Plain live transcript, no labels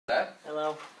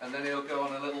Hello. And then he'll go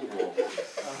on a little walk.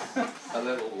 A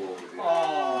little walk with you.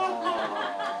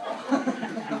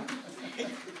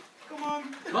 Come on.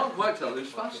 Can't quite tell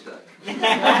who's faster. Do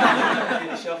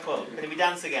the shuffle. Can we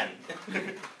dance again?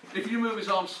 If you move his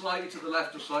arm slightly to the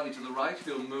left or slightly to the right,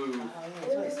 he'll move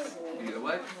either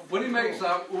way. When he makes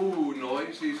that ooh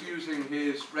noise, he's using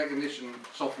his recognition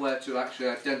software to actually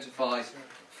identify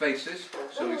faces.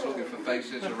 So he's looking for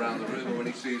faces around the room, and when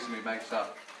he sees them, he makes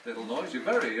that little noise. You're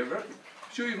very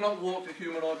sure you've not walked a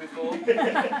humanoid before?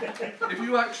 If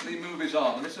you actually move his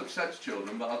arm, and this upsets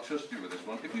children, but I'll trust you with this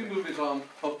one. If you move his arm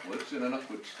upwards, in an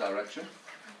upwards direction,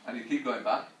 and you keep going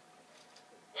back,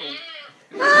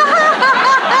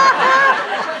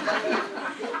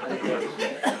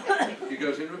 he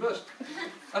goes in reverse.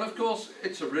 And of course,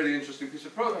 it's a really interesting piece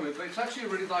of programming, but it's actually a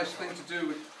really nice thing to do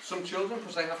with some children,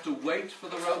 because they have to wait for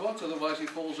the robot, otherwise he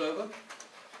falls over.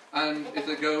 And if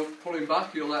they go pulling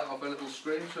back, you'll let off a little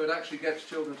scream, so it actually gets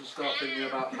children to start thinking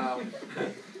about how...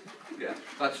 Yeah,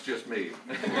 that's just me.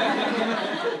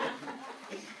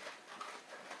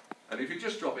 And if you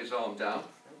just drop his arm down,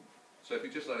 so if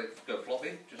you just let it go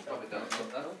floppy, just drop it down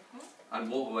like that, and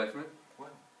walk away from it,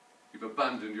 you've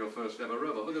abandoned your first ever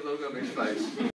robot. Look at his face.